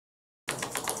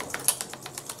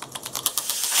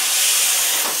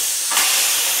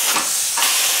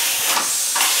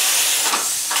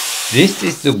This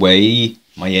is the way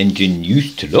my engine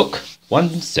used to look,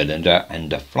 one cylinder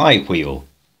and a flywheel,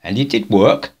 and it did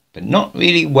work, but not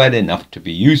really well enough to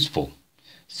be useful.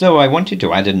 So I wanted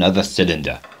to add another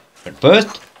cylinder, but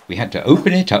first we had to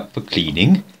open it up for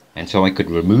cleaning, and so I could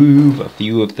remove a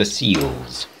few of the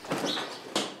seals.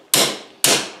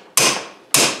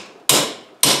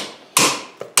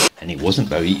 And it wasn't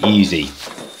very easy.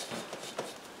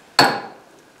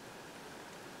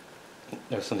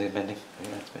 There's something bending.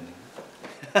 Yeah, it's bending.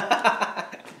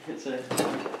 It's a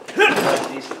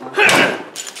decent one.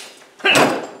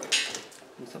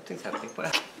 Something's happening.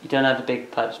 You don't have a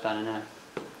big pipe spanner now.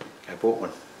 I bought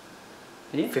one.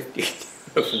 Did you? 50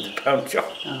 from the pound shop.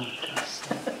 Oh, God's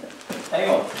sake. Hang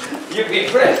on, you'll be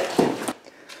impressed.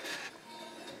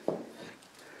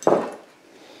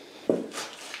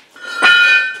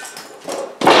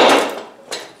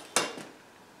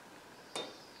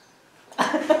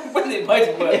 Well, it might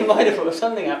have worked. It might have put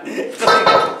something happened.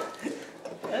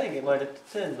 I think it might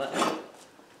have turned that.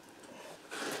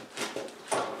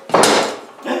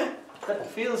 That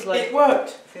feels like It worked.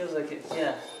 Feels like it's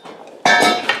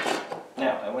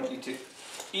Now, I want you to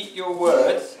eat your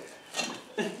words.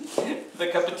 The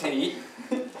cup of tea.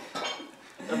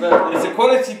 There's a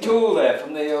quality tool there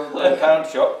from the pound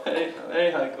shop.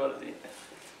 Very high quality.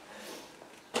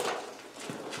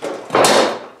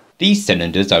 These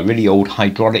cylinders are really old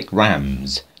hydraulic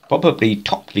rams, probably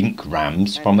top-link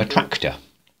rams from a tractor.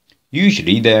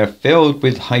 Usually they're filled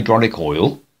with hydraulic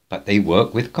oil, but they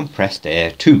work with compressed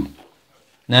air too.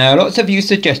 Now, lots of you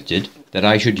suggested that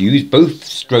I should use both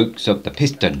strokes of the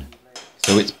piston,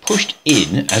 so it's pushed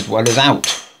in as well as out.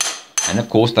 And of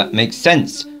course that makes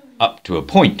sense, up to a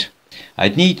point.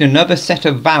 I'd need another set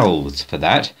of valves for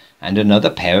that, and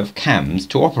another pair of cams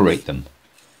to operate them,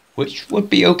 which would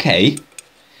be okay,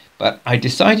 but I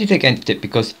decided against it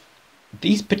because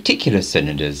these particular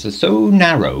cylinders are so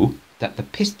narrow that the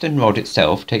piston rod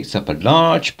itself takes up a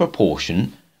large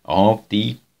proportion of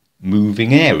the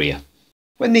moving area.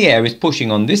 When the air is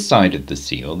pushing on this side of the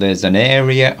seal, there's an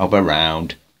area of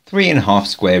around 3.5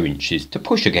 square inches to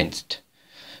push against.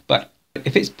 But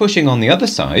if it's pushing on the other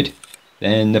side,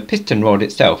 then the piston rod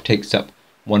itself takes up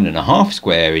 1.5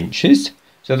 square inches,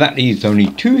 so that leaves only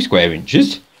 2 square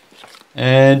inches.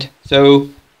 And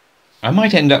so I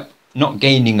might end up not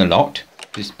gaining a lot,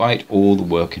 despite all the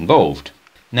work involved.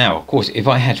 Now, of course, if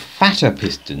I had fatter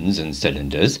pistons and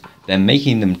cylinders, then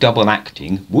making them double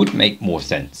acting would make more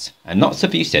sense. And lots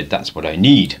of you said that's what I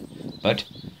need. But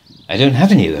I don't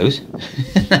have any of those.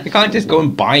 I can't just go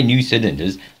and buy new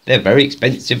cylinders. They're very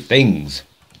expensive things.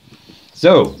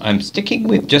 So I'm sticking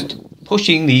with just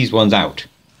pushing these ones out.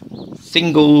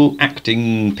 Single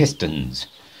acting pistons.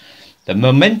 The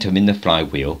momentum in the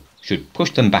flywheel should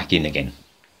push them back in again.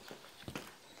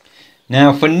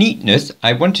 Now, for neatness,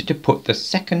 I wanted to put the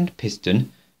second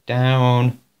piston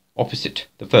down opposite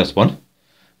the first one,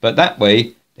 but that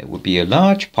way there would be a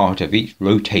large part of each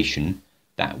rotation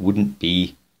that wouldn't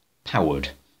be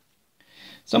powered.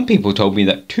 Some people told me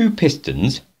that 2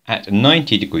 pistons at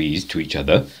 90 degrees to each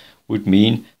other would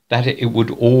mean that it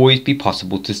would always be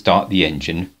possible to start the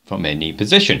engine from any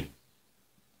position.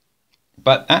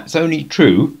 But that's only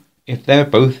true if they're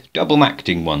both double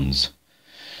acting ones.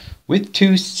 With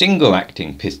 2 single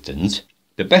acting pistons,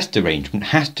 the best arrangement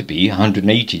has to be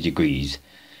 180 degrees,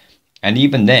 and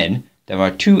even then there are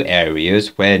 2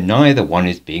 areas where neither one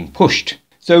is being pushed.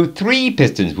 So 3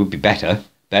 pistons would be better,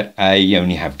 but I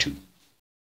only have 2.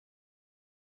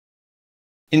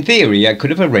 In theory, I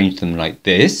could have arranged them like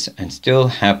this and still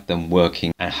have them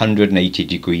working at 180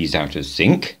 degrees out of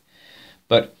sync,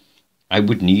 but I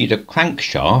would need a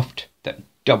crankshaft that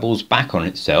doubles back on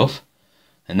itself,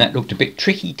 and that looked a bit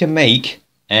tricky to make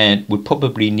and would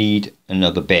probably need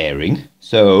another bearing.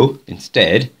 So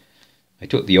instead I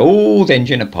took the old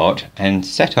engine apart and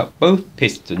set up both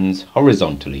pistons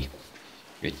horizontally.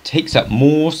 It takes up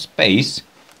more space,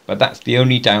 but that's the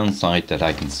only downside that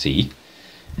I can see,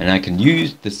 and I can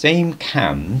use the same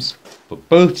cams for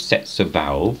both sets of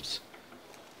valves,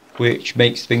 which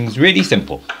makes things really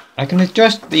simple. I can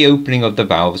adjust the opening of the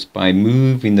valves by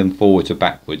moving them forwards or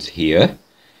backwards here.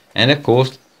 And of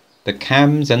course, the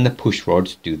cams and the push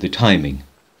rods do the timing.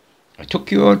 I took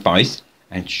your advice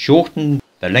and shortened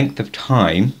the length of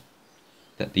time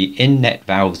that the inlet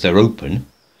valves are open,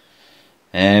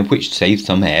 which saves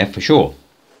some air for sure.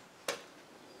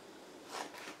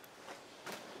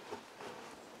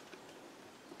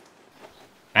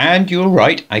 And you're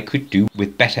right, I could do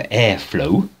with better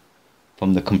airflow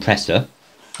from the compressor,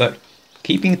 but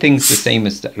keeping things the same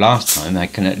as the last time, I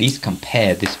can at least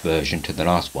compare this version to the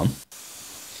last one.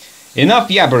 Enough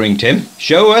yabbering, Tim.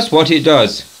 Show us what it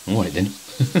does. Alright then.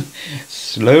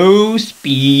 Slow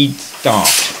speed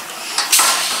start.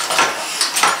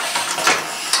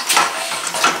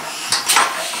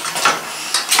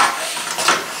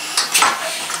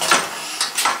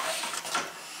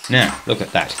 Now, look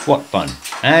at that. What fun.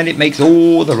 And it makes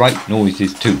all the right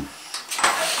noises too.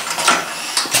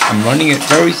 I'm running it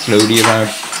very slowly, around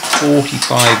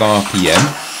 45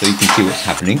 RPM, so you can see what's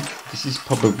happening. This is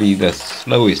probably the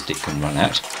slowest it can run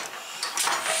at.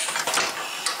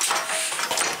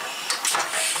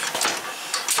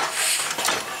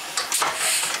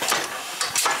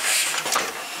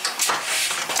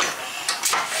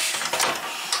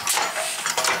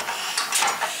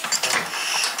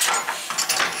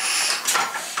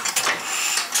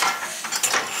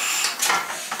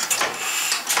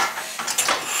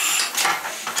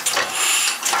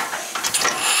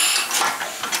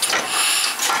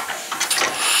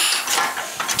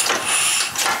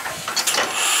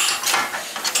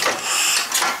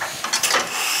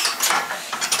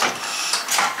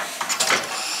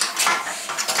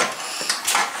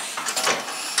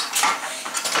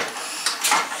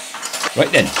 Right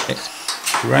then, let's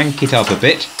crank it up a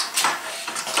bit.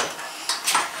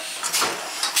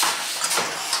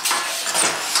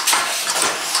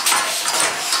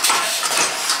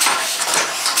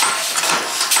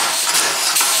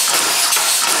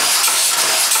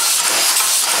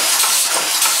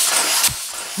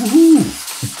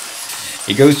 Woohoo!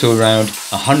 It goes to around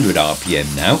 100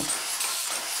 RPM now.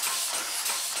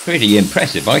 Pretty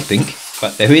impressive, I think,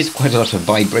 but there is quite a lot of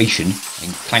vibration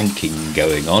and clanking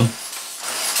going on.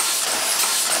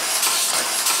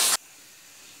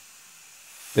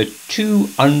 The two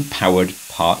unpowered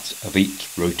parts of each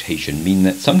rotation mean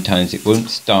that sometimes it won't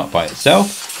start by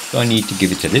itself, so I need to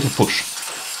give it a little push.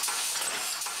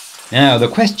 Now the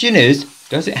question is,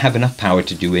 does it have enough power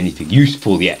to do anything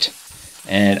useful yet?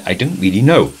 And I don't really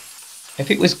know. If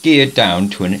it was geared down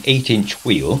to an 8-inch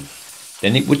wheel,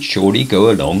 then it would surely go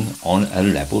along on a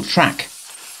level track.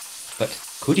 But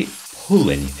could it pull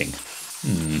anything?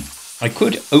 I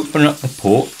could open up the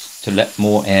ports to let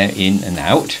more air in and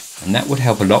out, and that would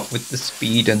help a lot with the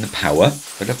speed and the power,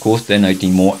 but of course then I'd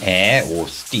need more air or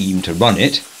steam to run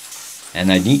it,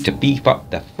 and I need to beef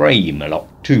up the frame a lot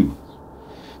too.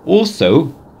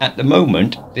 Also, at the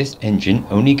moment this engine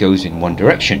only goes in one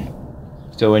direction,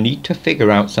 so I need to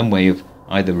figure out some way of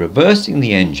either reversing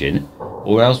the engine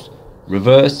or else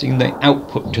reversing the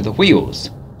output to the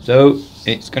wheels, so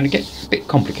it's going to get a bit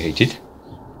complicated.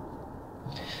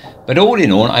 But all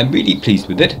in all, I'm really pleased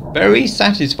with it. Very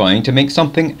satisfying to make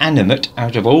something animate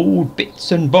out of old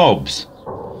bits and bobs.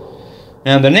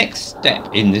 Now the next step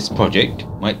in this project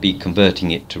might be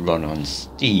converting it to run on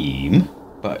steam,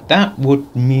 but that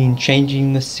would mean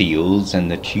changing the seals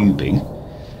and the tubing,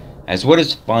 as well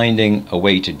as finding a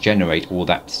way to generate all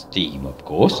that steam, of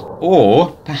course.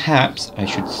 Or perhaps I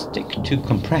should stick to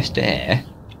compressed air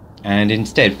and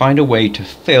instead find a way to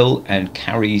fill and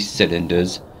carry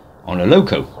cylinders on a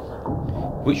loco,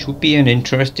 which would be an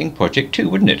interesting project too,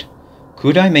 wouldn't it?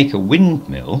 Could I make a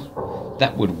windmill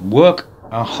that would work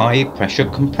a high pressure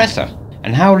compressor?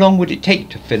 And how long would it take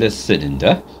to fill a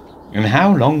cylinder? And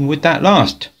how long would that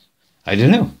last? I don't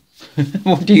know.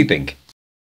 What do you think?